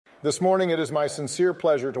This morning, it is my sincere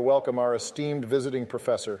pleasure to welcome our esteemed visiting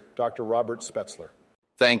professor, Dr. Robert Spetzler.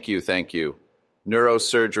 Thank you.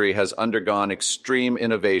 Neurosurgery has undergone extreme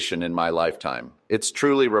innovation in my lifetime. It's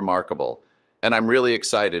truly remarkable, and I'm really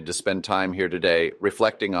excited to spend time here today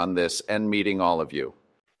reflecting on this and meeting all of you.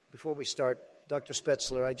 Before we start, Dr.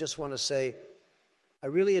 Spetzler, I just want to say I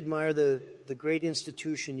really admire the great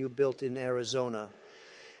institution you built in Arizona.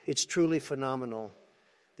 It's truly phenomenal.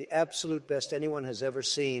 The absolute best anyone has ever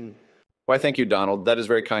seen. Why, thank you, Donald. That is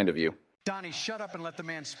very kind of you. Donnie, shut up and let the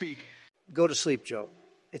man speak. Go to sleep, Joe.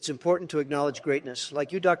 It's important to acknowledge greatness.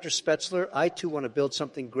 Like you, Dr. Spetzler, I too want to build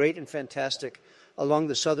something great and fantastic along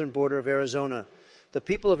the southern border of Arizona. The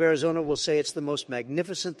people of Arizona will say it's the most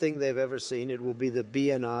magnificent thing they've ever seen. It will be the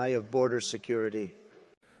BNI of border security.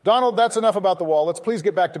 Donald, that's enough about the wall. Let's please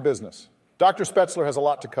get back to business. Dr. Spetzler has a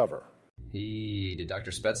lot to cover. Did Dr.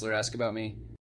 Spetzler ask about me?